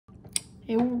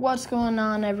Hey, what's going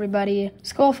on, everybody?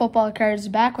 School Football Cards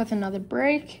back with another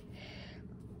break.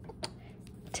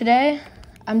 Today,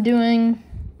 I'm doing...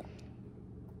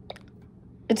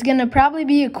 It's going to probably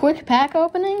be a quick pack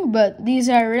opening, but these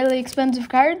are really expensive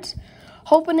cards.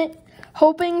 Hoping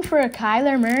for a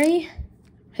Kyler Murray,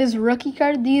 his rookie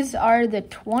card. These are the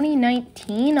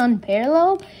 2019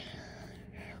 Unparalleled.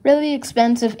 Really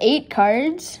expensive, 8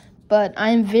 cards, but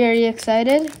I'm very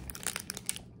excited.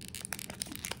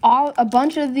 A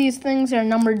bunch of these things are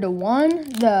numbered to 1.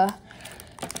 The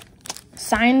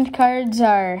signed cards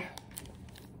are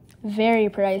very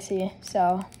pricey,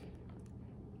 so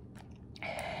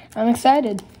I'm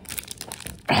excited.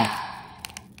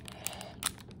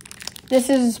 This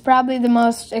is probably the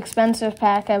most expensive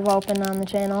pack I've opened on the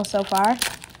channel so far.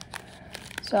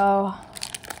 So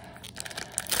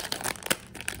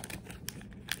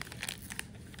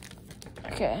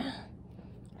okay.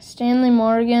 Stanley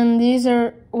Morgan, these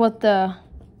are what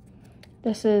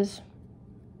this is.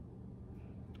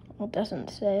 Well, it doesn't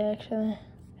say, actually.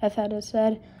 I thought it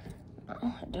said.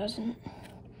 No, it doesn't.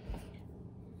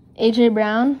 A.J.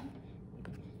 Brown.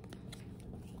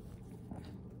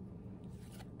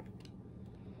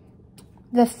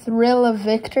 The Thrill of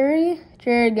Victory,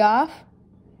 Jared Goff.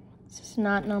 This is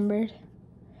not numbered.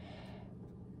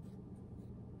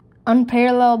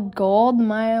 Unparalleled Gold,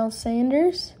 Miles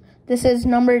Sanders. This is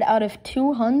numbered out of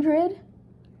 200.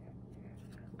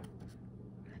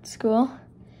 That's cool.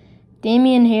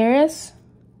 Damian Harris.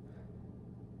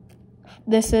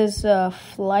 This is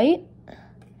Flight.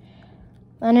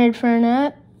 Leonard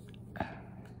Fournette.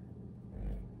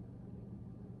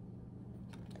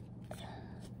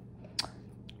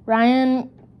 Ryan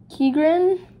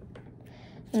Keegren.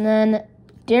 And then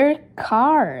Derek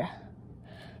Carr.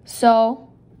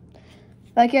 So,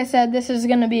 like I said, this is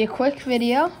going to be a quick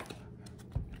video.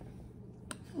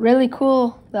 Really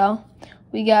cool, though.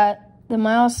 We got the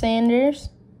Miles Sanders.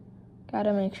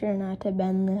 Gotta make sure not to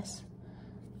bend this.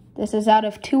 This is out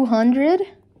of 200.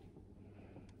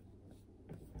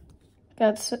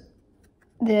 Got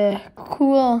the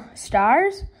cool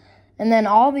stars. And then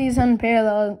all these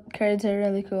Unparalleled cards are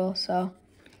really cool. So,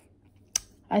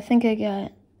 I think I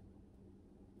got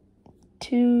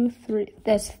 2, 3.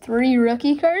 That's 3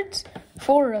 rookie cards.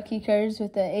 4 rookie cards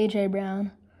with the A.J.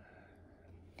 Brown.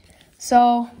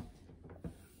 So,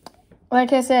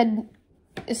 like I said,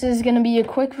 this is going to be a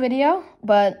quick video,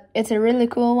 but it's a really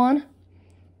cool one.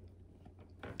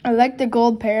 I like the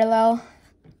gold parallel,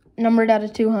 numbered out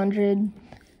of 200.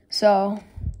 So,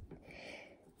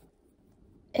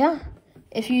 yeah.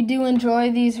 If you do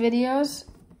enjoy these videos,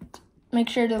 make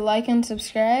sure to like and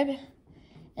subscribe.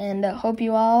 And I hope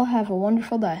you all have a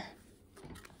wonderful day.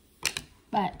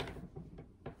 Bye.